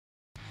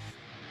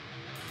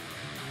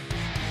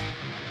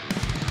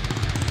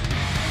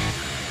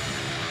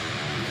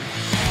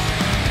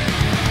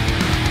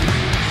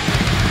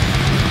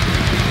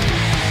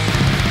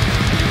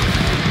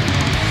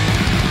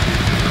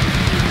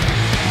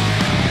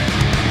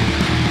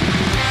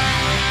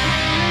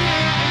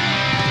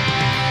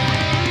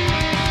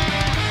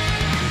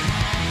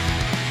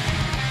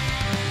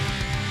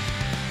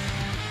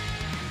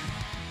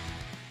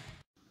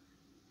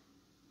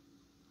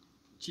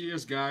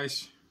Cheers,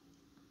 guys.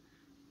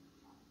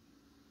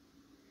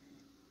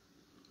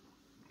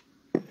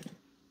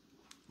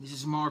 This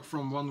is Mark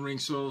from Wandering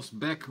Souls,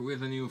 back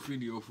with a new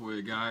video for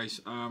you guys.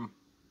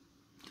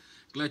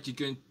 Glad you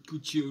could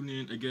tune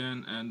in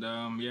again, and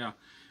yeah,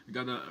 I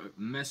got a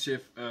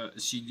massive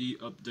CD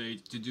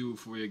update to do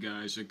for you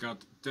guys. I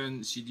got 10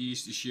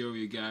 CDs to show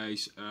you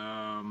guys.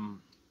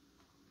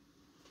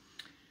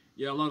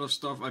 Yeah, a lot of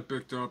stuff I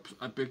picked up.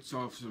 I picked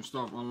up some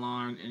stuff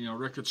online in a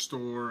record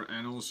store,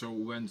 and also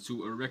went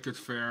to a record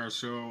fair.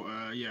 So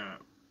yeah,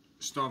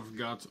 stuff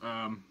got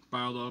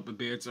piled up a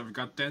bit. I've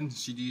got 10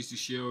 CDs to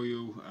show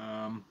you.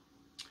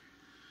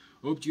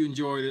 Hope you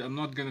enjoyed it. I'm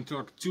not gonna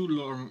talk too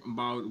long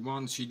about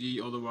one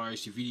CD,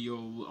 otherwise the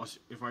video,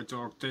 if I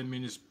talk 10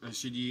 minutes a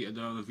CD,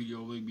 then the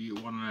video will be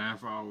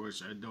 1.5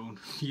 hours. I don't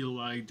feel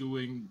like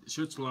doing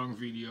such long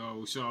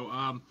video. So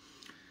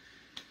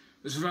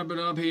let's wrap it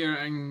up here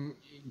and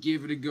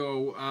give it a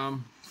go.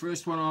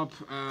 First one up,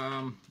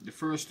 the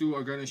first two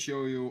I'm gonna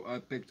show you I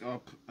picked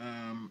up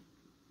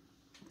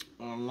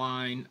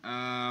online.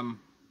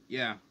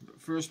 Yeah, the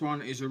first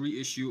one is a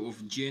reissue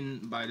of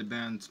Djinn by the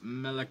band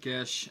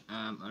Melechesh.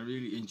 I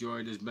really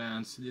enjoy this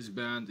band. This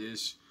band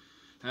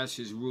has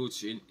his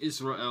roots in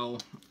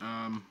Israel.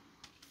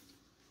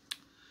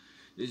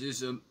 This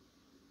is a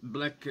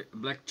black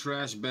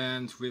trash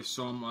band with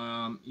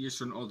some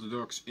Eastern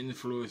Orthodox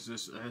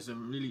influences. It has a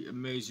really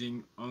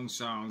amazing own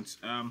sound.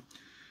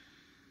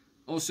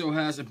 Also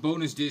has a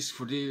bonus disc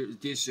for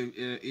this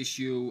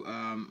issue,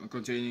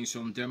 containing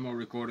some demo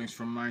recordings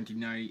from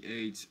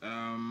 1998.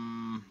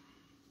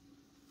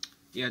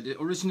 Yeah, the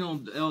original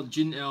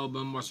Djinn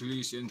album was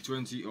released in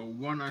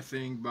 2001, I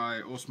think,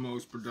 by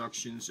Osmos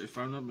Productions, if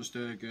I'm not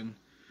mistaken.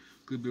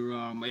 Could be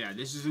wrong, but yeah,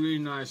 this is a really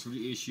nice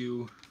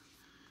reissue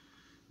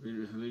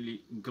with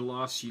really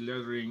glossy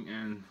lettering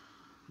and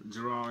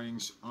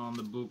drawings on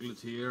the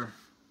booklet here.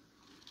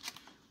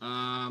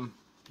 And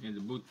the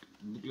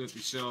booklet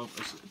itself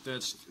is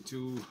attached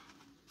to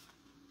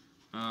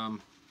the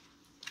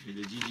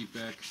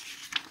digipack,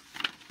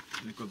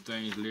 and it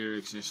contains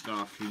lyrics and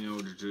stuff, you know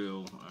the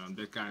drill,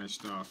 that kind of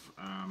stuff.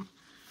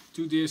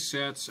 2 disc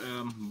sets,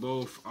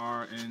 both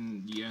are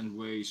in the end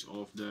ways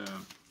of the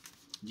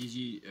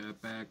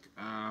digipack.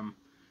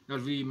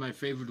 Not really my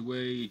favorite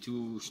way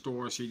to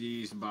store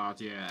CDs,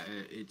 but yeah,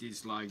 it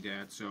is like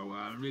that. So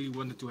I really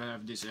wanted to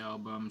have this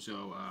album,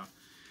 so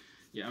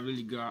yeah, I'm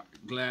really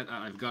glad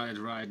I've got it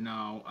right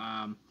now.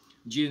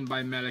 Djinn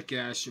by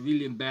Melechesh,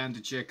 really a band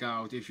to check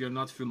out if you're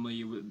not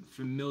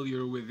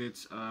familiar with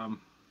it.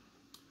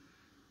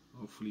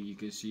 Hopefully you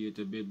can see it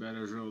a bit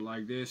better, so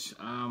like this.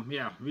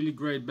 Yeah, really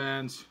great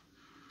band,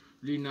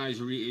 really nice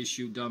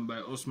reissue done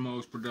by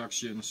Osmos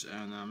Productions,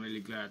 and I'm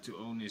really glad to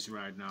own this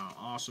right now.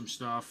 Awesome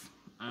stuff.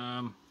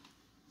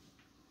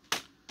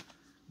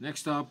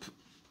 Next up,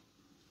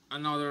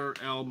 another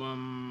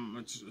album.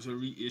 It's a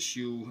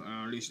reissue,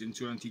 released in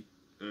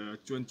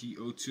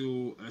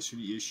 2002 as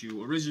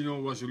reissue.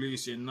 Original was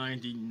released in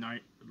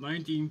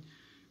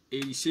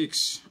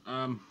 1986.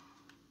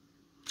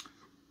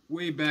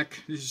 Way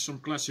back. This is some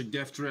classic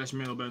death thrash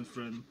metal band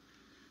from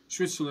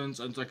Switzerland.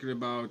 I'm talking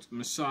about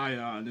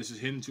Messiah, and this is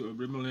Hymn to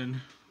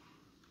Abramelin,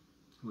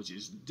 which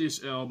is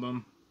this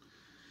album.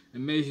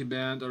 Amazing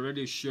band.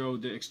 Already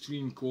showed the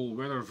Extreme Cold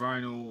Weather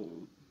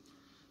vinyl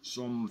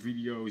some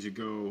videos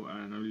ago,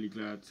 and I'm really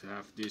glad to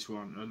have this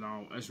one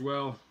now as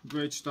well.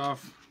 Great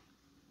stuff.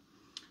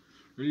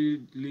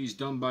 Release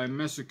done by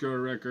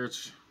Massacre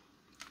Records.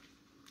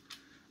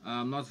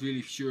 I'm not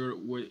really sure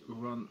what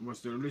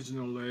was the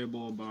original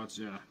label, but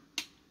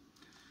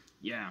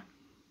yeah,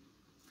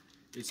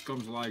 it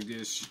comes like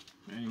this.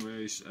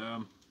 Anyways,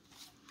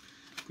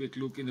 quick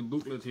look in the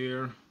booklet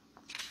here.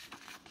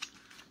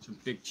 Some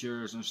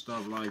pictures and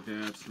stuff like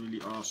that.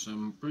 Really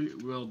awesome, pretty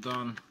well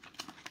done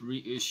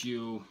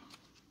reissue.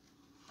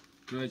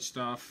 Great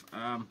stuff.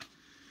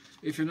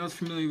 If you're not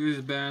familiar with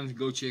this band,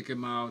 go check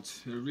them out.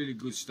 They're really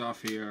good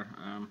stuff here.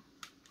 I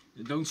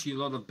don't see a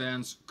lot of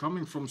bands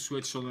coming from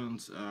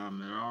Switzerland.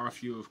 There are a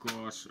few, of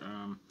course,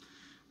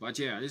 but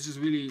yeah, this is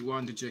really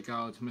one to check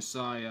out.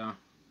 Messiah,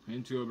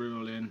 Into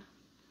Abramelin,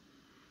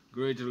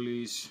 great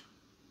release.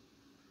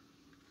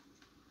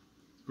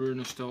 Pure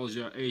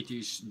nostalgia,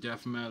 80s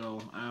death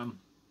metal.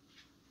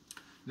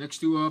 Next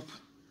two up,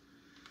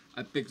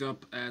 I picked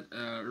up at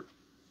a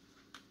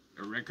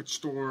record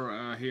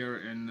store here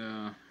in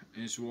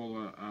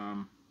Zwolle.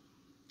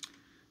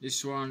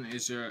 This one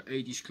is a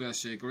 80s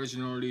classic,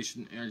 original release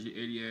in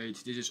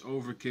 1988. This is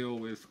Overkill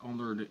with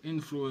Under the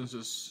Influence.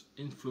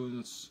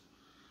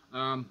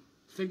 I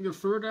think the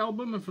third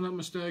album, if I'm not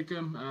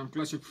mistaken.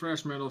 Classic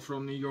thrash metal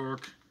from New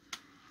York.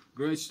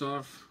 Great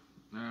stuff.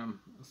 I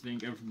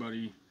think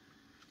everybody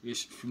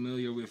is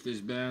familiar with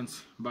this band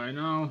by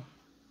now.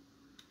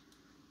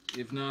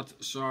 If not,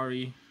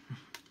 sorry.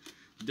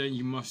 Then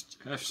you must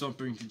have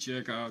something to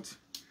check out.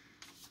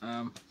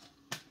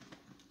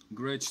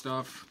 Great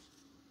stuff.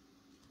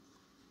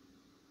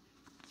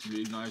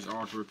 Really nice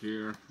artwork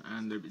here,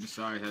 and the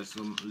inside has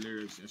some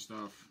lyrics and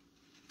stuff,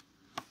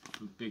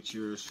 some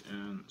pictures,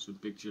 and some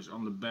pictures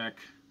on the back.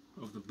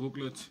 of the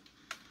booklet.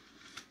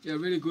 Yeah,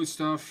 really good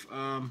stuff.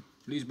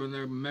 Released by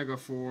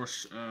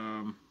Megaforce.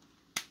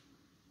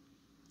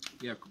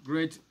 Yeah,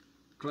 great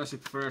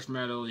classic thrash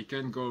metal. You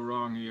can't go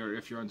wrong here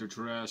if you're into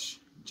thrash.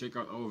 Check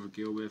out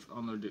Overkill with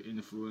Under the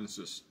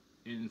Influences.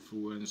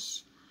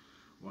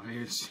 Why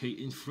I say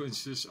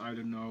influences, I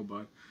don't know,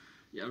 but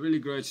yeah, really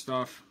great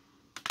stuff.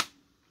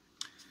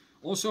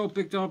 Also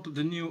picked up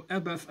the new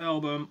Abbath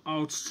album,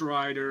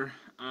 Outstrider.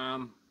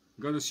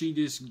 Got to see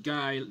this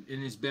guy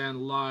in his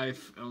band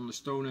live on the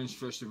Stonehenge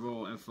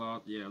Festival and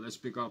thought, yeah, let's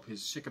pick up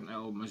his second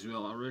album as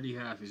well. I already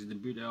have his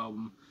debut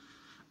album.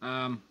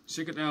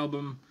 Second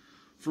album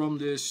from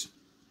this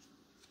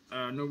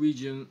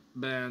Norwegian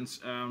band,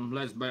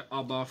 led by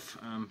Abbath.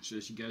 So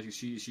as you guys can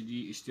see, the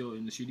CD is still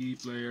in the CD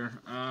player.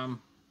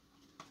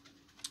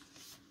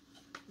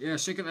 Yeah,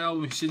 second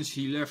album since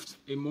he left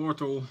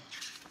Immortal.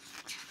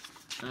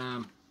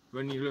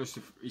 When he released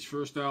his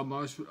first album,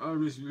 I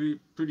was really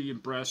pretty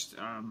impressed.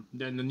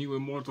 Then the new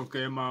Immortal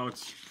came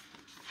out,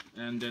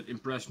 and that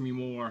impressed me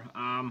more.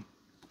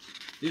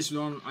 This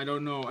one, I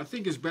don't know. I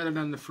think it's better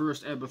than the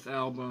first Abbath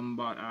album,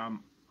 but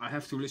I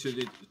have to listen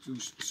to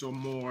some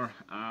more.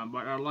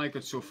 But I like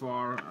it so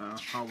far,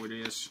 how it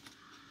is.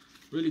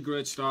 Really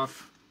great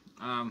stuff.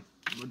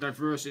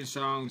 Diverse in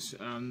sounds,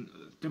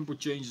 tempo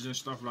changes and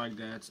stuff like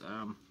that.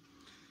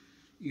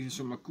 Even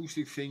some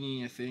acoustic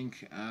thingy, I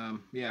think.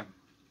 Yeah.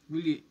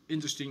 Really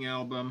interesting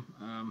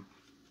album.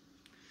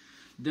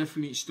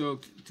 Definitely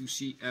stoked to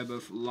see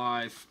Abbath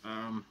live.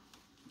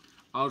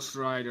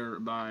 Outstrider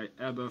by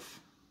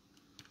Abbath.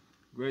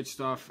 Great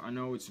stuff. I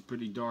know it's a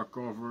pretty dark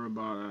cover,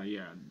 but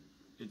yeah,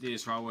 it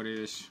is how it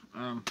is.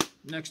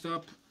 Next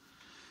up,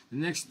 the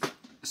next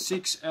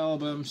 6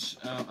 albums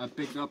I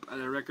picked up at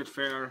a record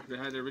fair. They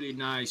had a really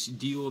nice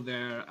deal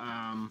there.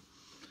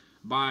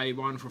 Buy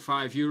one for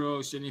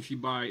 €5, and if you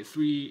buy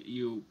 3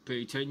 you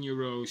pay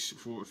 €10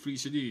 for 3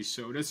 CDs,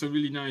 so that's a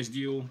really nice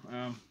deal.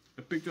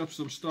 I picked up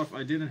some stuff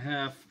I didn't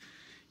have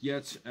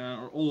yet,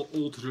 or all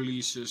old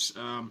releases.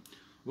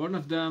 One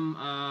of them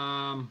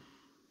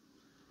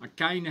I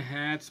kinda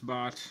had,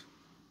 but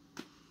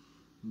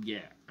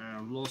yeah,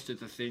 lost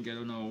it I think, I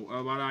don't know.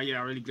 But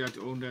yeah, really glad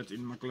to own that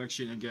in my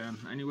collection again.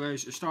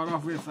 Anyways, I start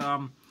off with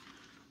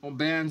on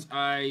bands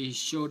I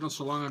showed not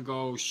so long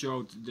ago,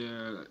 showed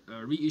the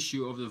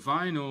reissue of the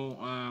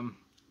vinyl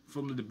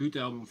from the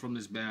debut album from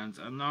this band,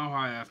 and now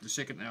I have the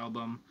second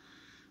album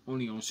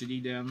only on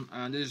CD then.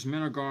 This is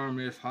Månegarm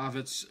with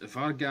Havets,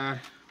 Vargar,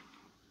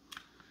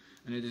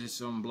 and it is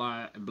some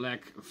black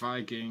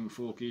Viking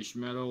folkish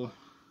metal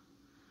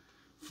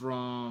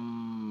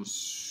from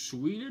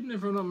Sweden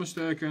if I'm not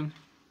mistaken,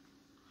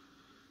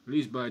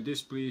 released by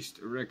Displeased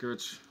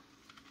Records.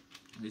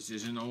 This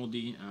is an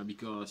oldie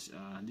because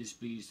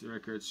Displeased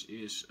Records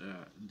is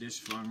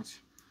defunct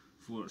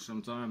for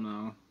some time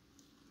now.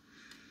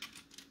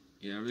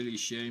 Yeah, really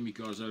shame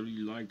because I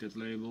really like that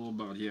label,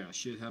 but yeah,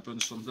 shit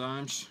happens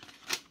sometimes.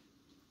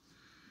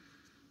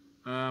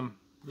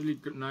 Really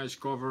nice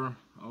cover.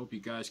 I hope you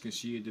guys can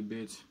see it a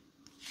bit.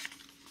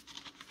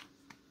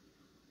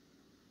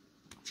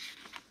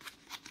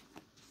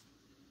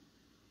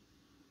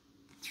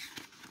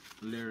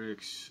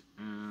 Lyrics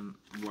and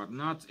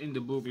whatnot in the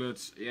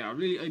booklet. Yeah,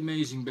 really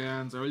amazing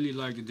band. I really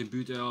like the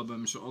debut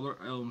album, so other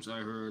albums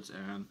I heard,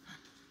 and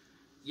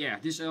yeah,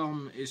 this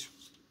album is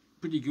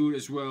pretty good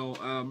as well.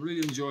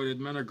 Really enjoyed it.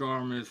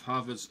 Månegarm with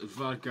Havets,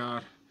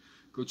 Vargar.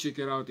 Go check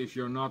it out if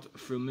you're not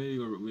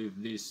familiar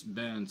with this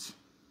band.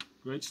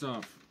 Great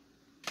stuff.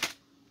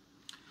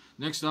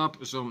 Next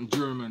up, some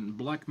German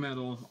black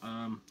metal.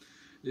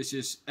 This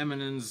is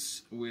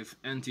Eminenz with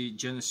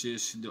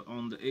Anti-Genesis.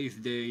 On the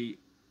 8th day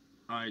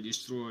I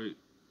destroy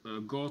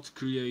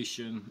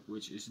Godcreation,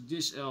 which is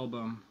this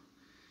album.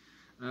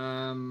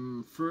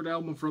 Third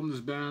album from this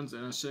band,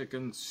 and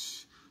second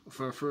of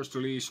our first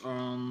release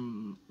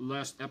on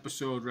Last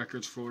Episode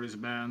Records for this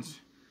band.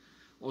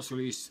 Also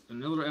released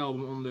another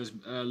album on this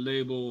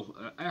label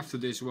after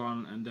this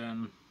one, and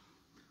then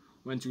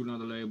went to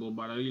another label.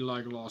 But I really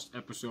like Last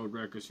Episode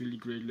Records, really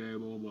great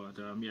label. But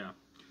yeah,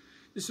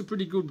 it's a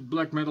pretty good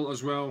black metal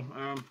as well.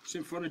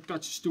 Symphonic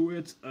touches to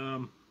it.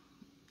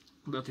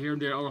 But here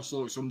and there are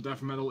also some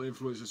death metal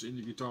influences in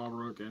the guitar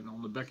work and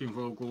on the backing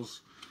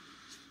vocals.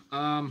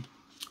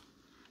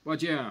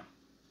 But yeah,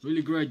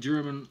 really great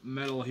German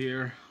metal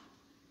here.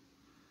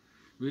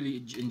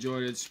 Really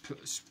enjoyed it.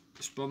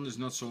 Spun this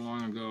not so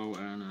long ago,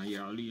 and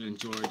yeah, I really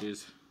enjoyed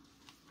it.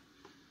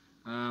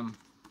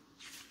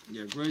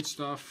 Yeah, great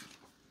stuff.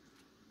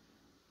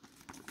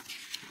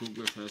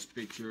 Booklet has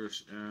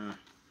pictures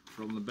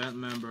from the band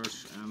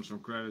members and some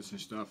credits and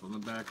stuff on the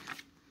back,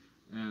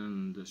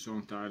 and the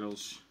song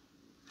titles.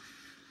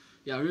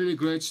 Yeah, really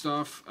great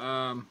stuff.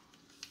 I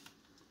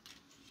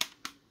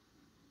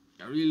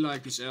really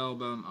like this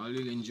album. I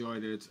really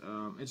enjoyed it.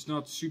 It's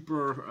not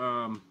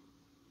super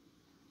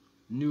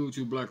new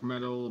to black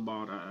metal,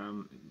 but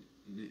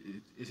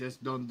it has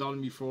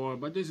done before.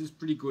 But this is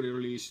pretty good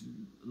release,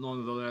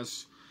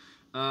 nonetheless.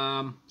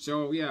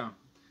 So yeah,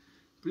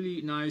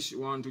 pretty nice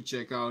one to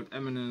check out.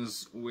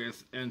 Eminenz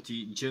with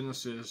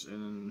Anti-Genesis,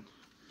 and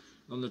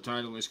And the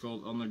title is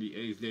called "Under the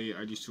 8th Day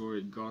I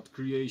Destroyed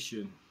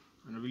Godcreation."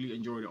 And I really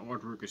enjoy the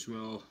artwork as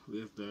well,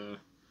 with the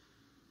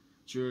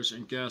church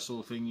and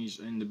castle thingies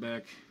in the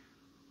back.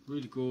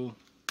 Really cool.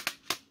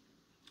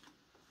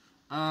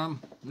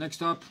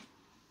 Next up,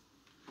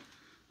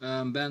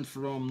 band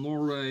from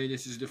Norway.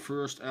 This is the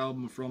first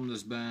album from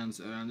this band,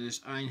 and this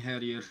is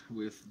Einherjer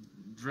with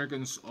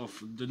Dragons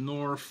of the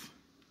North.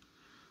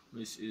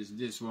 This is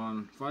this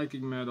one,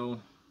 Viking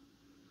metal.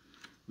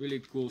 Really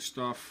cool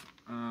stuff.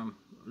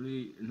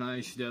 Really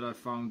nice that I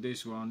found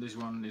this one. This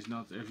one is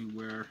not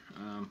everywhere.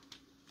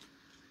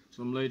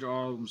 Some later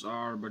albums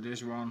are, but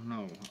this one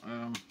no.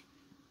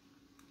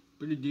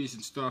 Pretty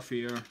decent stuff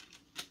here.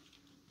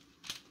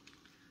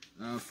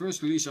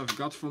 First release I've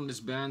got from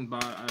this band,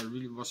 but I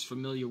really was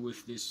familiar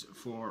with this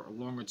for a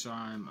longer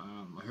time.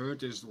 I heard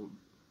this a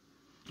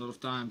lot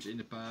of times in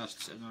the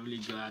past, and I'm really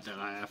glad that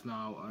I have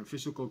now a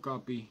physical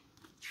copy.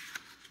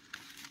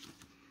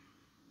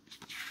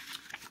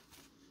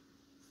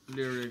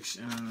 Lyrics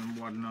and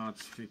whatnot,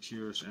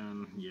 fixtures,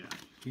 and yeah,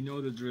 you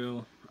know the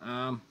drill.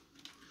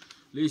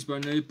 Released by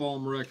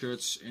Napalm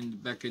Records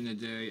back in the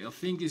day. I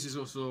think this is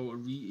also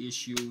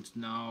reissued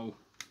now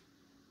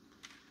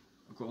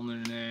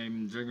under the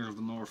name Dragons of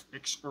the North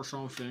X or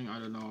something. I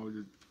don't know.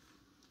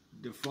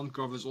 The front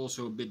cover is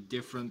also a bit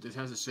different. It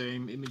has the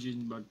same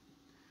imaging, but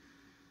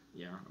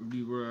yeah,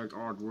 reworked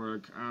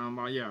artwork.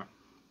 But yeah.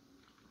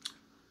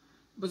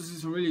 But this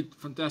is really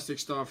fantastic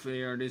stuff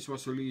here. This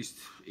was released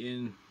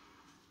in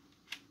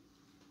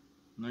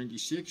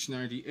 96,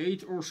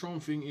 98 or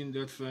something in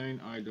that vein.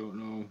 I don't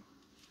know.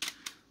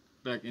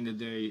 Back in the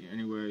day,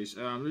 anyways.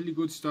 Really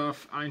good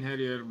stuff.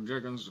 Einherjer,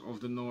 Dragons of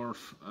the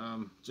North.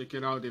 Check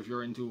it out if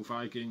you're into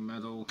Viking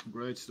metal.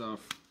 Great stuff.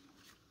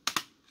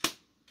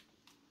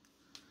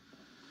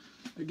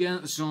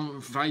 Again, some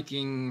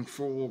Viking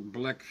folk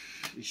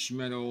blackish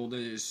metal.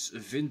 This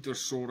is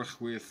Vintersorg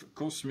with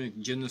Cosmic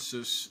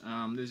Genesis.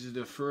 This is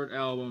the third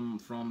album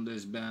from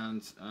this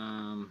band.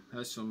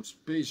 Has some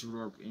space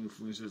rock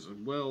influences as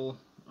well.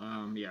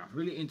 Yeah,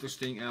 really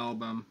interesting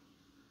album.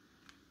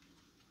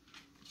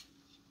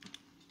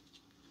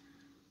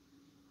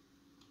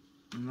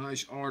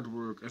 Nice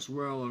artwork as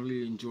well. I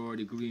really enjoy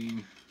the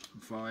green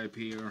vibe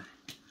here.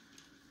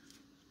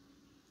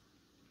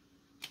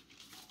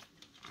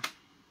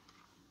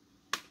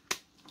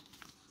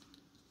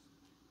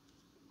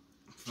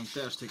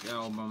 Fantastic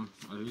album.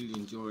 I really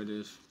enjoy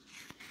this.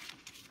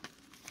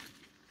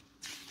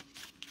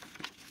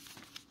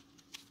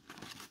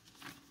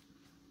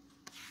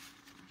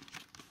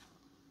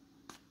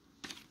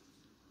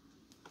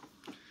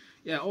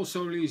 Yeah,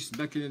 also released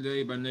back in the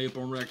day by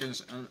Napalm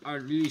Records, and I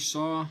really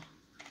saw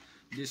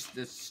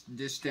this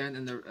stand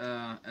in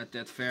the at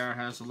that fair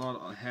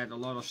had a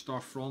lot of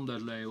stuff from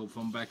that label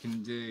from back in the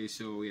day.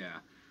 So yeah,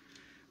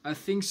 I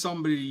think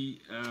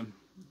somebody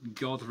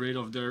got rid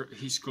of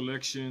his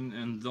collection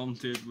and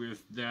dumped it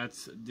with that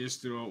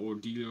distro or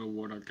dealer,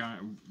 what I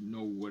can't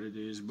know what it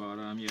is, but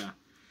yeah.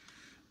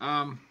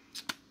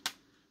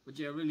 But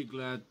yeah, really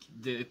glad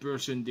the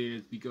person did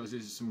it, because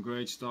this is some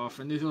great stuff,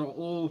 and these are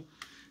all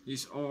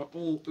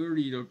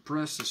earlier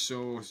presses,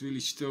 so I was really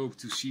stoked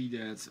to see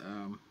that.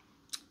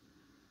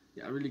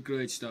 Yeah, really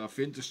great stuff.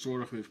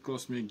 Vintersorg with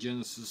Cosmic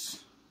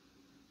Genesis.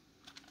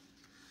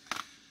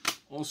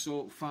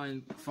 Also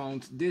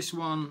found this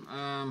one.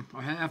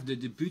 I have the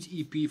debut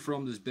EP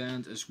from this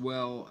band as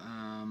well,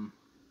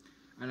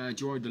 and I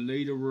enjoyed the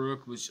later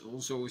work, which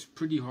also is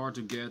pretty hard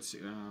to get.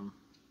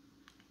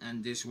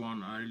 And this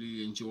one I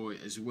really enjoy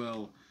as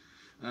well.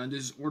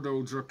 This is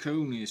Ordo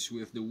Draconis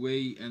with the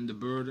Wing and the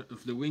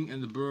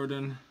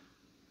Burden.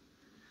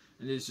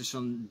 And this is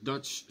some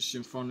Dutch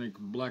symphonic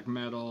black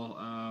metal.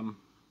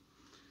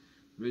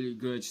 Really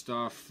great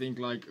stuff. Think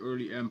like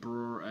early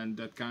Emperor and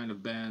that kind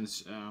of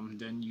bands.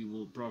 Then you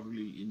will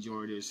probably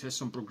enjoy this. Has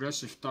some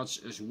progressive touch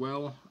as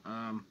well.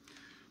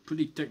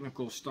 Pretty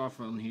technical stuff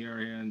on here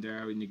and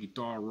there in the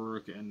guitar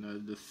work, and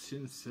the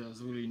synth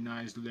has a really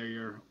nice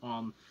layer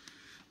on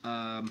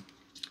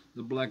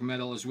the black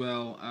metal as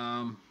well.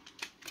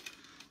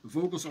 The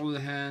vocals on the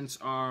hands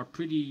are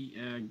pretty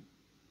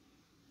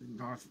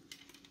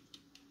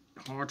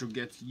hard to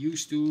get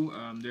used to.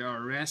 There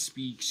are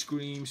raspy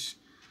screams.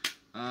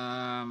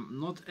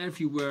 Not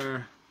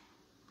everywhere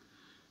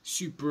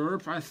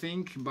superb, I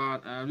think,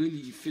 but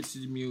really fits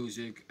the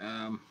music.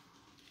 I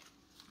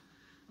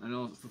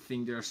also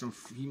think there's some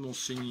female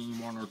singing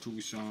one or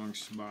two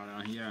songs,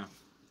 but yeah,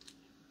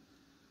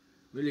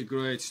 really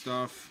great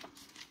stuff.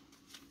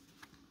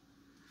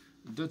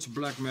 Dutch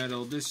black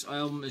metal. This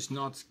album is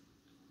not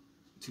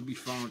to be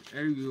found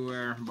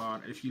everywhere,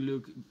 but if you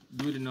look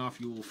good enough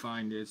you will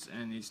find it,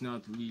 and it's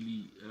not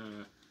really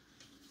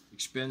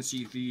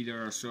expensive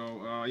either,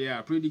 so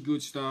yeah, pretty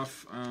good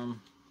stuff.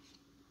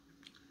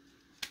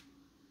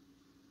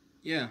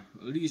 Yeah,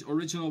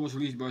 original was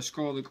released by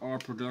Scarlet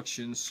Art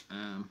Productions.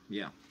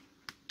 Yeah,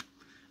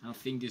 I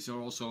think this is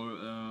also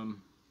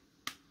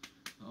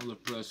other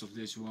press of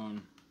this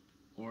one,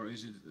 or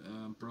is it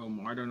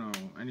promo? I don't know.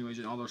 Anyways,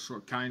 another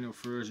sort kind of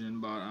version,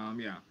 but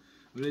yeah,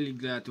 Really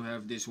glad to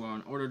have this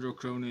one. Ordo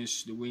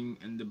Draconis, the Wing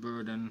and the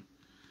Burden.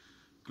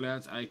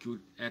 Glad I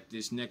could add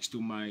this next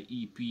to my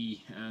EP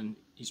and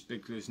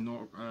Inspectus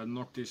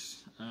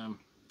Noctis.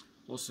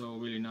 Also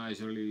really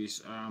nice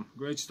release.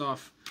 Great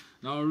stuff.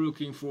 Now we're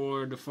looking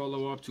for the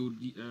follow-up to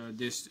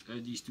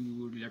these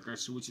two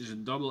records, which is a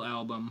double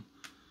album.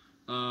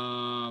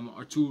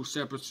 Or two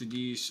separate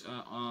CDs.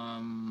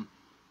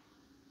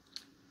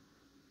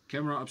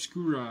 Camera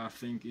Obscura, I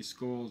think it's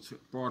called,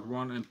 part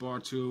 1 and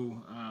part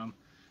 2.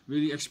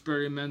 Really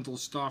experimental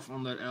stuff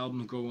on that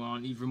album go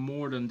on, even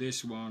more than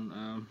this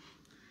one.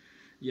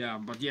 Yeah,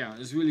 but yeah,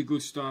 it's really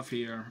good stuff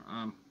here.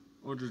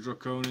 Ordo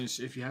Draconis,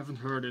 if you haven't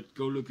heard it,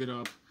 go look it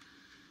up.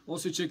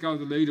 Also check out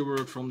the later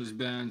work from this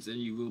band and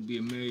you will be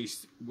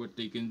amazed what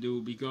they can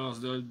do,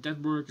 because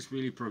that work is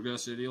really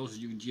progressive. They also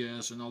do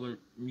jazz and other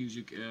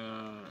music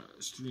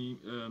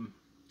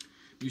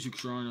music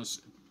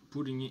genres,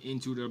 putting it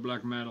into their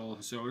black metal.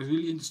 So it's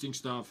really interesting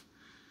stuff.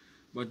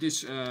 But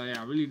this,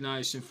 yeah, really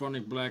nice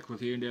symphonic black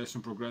with here and there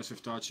some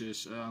progressive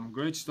touches.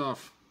 Great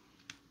stuff.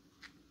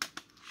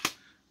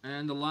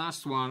 And the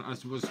last one I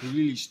was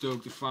really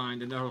stoked to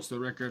find, and that was the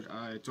record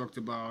I talked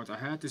about. I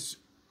had this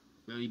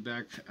way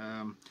back.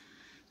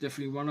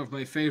 Definitely one of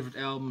my favorite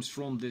albums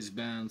from this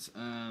band.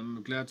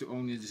 Glad to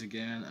own this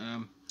again.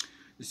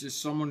 This is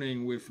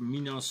Summoning with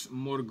Minas,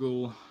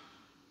 Morgul.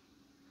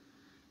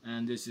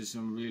 And this is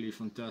some really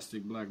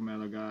fantastic black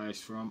metal guys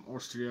from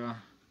Austria.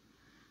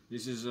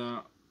 This is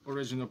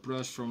original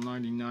press from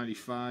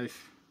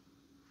 1995.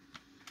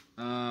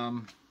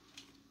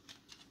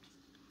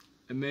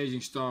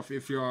 Amazing stuff.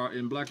 If you are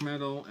in black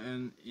metal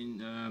and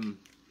in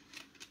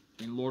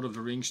Lord of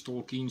the Rings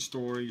Tolkien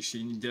stories,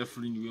 you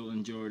definitely will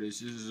enjoy this.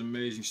 This is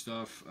amazing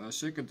stuff.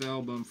 Second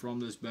album from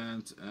this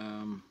band.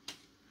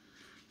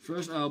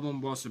 First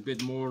album was a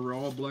bit more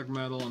raw black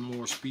metal and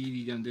more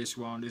speedy than this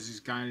one. This is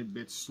kind of a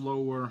bit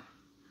slower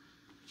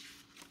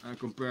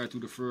compared to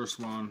the first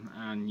one.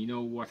 And you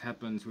know what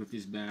happened with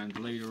this band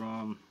later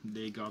on.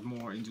 They got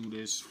more into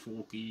this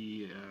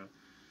folky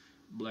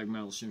black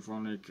metal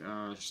symphonic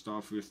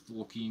stuff with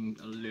Tolkien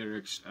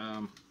lyrics.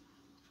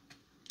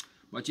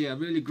 But yeah,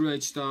 really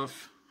great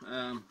stuff.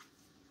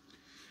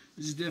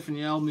 This is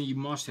definitely an album you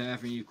must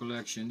have in your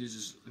collection. This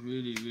is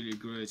really, really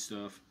great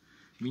stuff.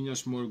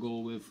 Minas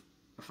Morgul with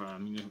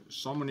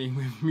Summoning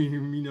with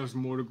Minas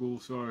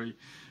Morgul, sorry.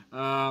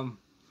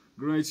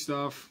 Great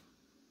stuff.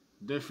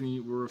 Definitely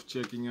worth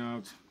checking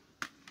out.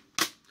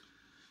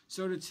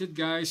 So that's it,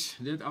 guys.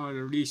 That are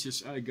the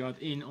releases I got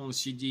in on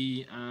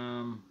CD.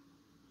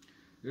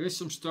 There is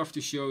some stuff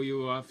to show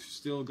you. I've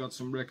still got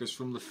some records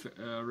from the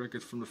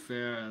record from the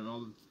fair and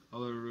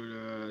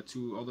other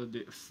two other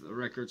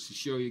records to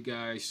show you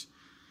guys.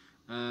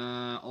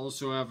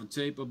 Also have a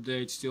tape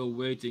update still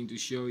waiting to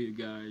show you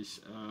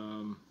guys.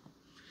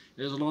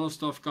 There's a lot of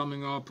stuff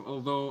coming up,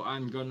 although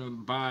I'm gonna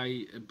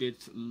buy a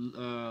bit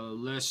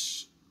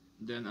less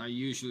than I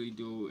usually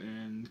do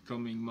in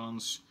coming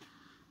months.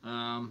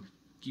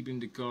 Keeping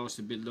the cost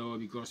a bit lower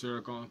because there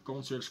are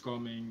concerts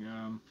coming.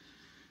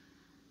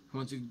 I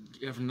want to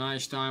have a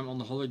nice time on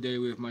the holiday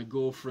with my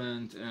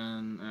girlfriend,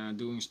 and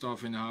doing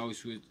stuff in the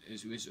house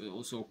which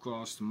also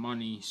costs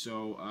money.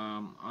 So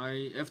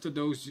after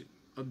those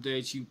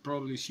updates you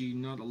probably see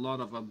not a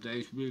lot of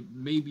updates,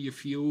 maybe a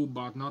few,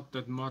 but not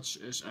that much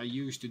as I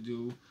used to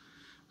do.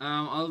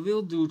 I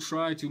will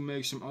try to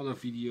make some other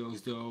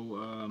videos though,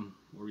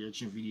 or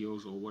reaction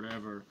videos or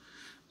whatever.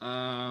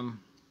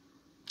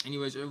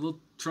 Anyways, I will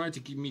try to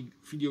keep me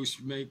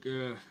videos, make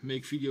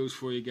videos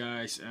for you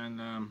guys,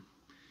 and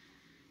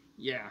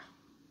yeah,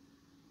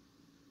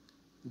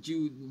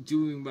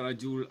 doing what I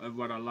do,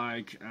 what I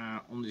like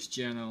on this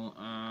channel.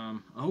 I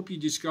hope you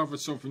discovered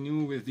something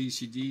new with these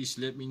CDs.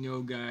 Let me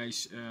know,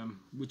 guys,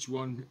 which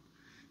one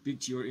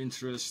piqued your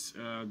interest.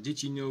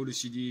 Did you know the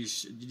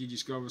CDs? Did you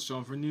discover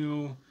something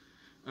new?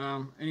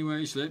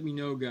 Anyways, let me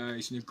know,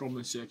 guys, in the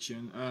comment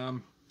section.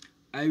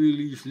 I will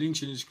leave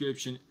links in the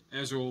description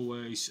as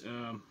always,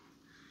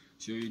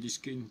 so you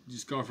can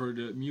discover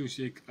the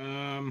music.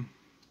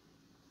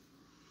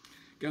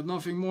 Got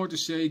nothing more to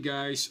say,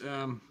 guys.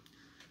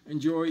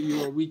 Enjoy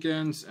your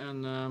weekend,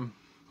 and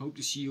hope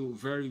to see you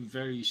very,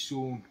 very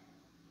soon.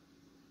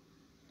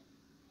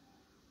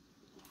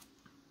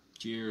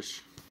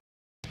 Cheers.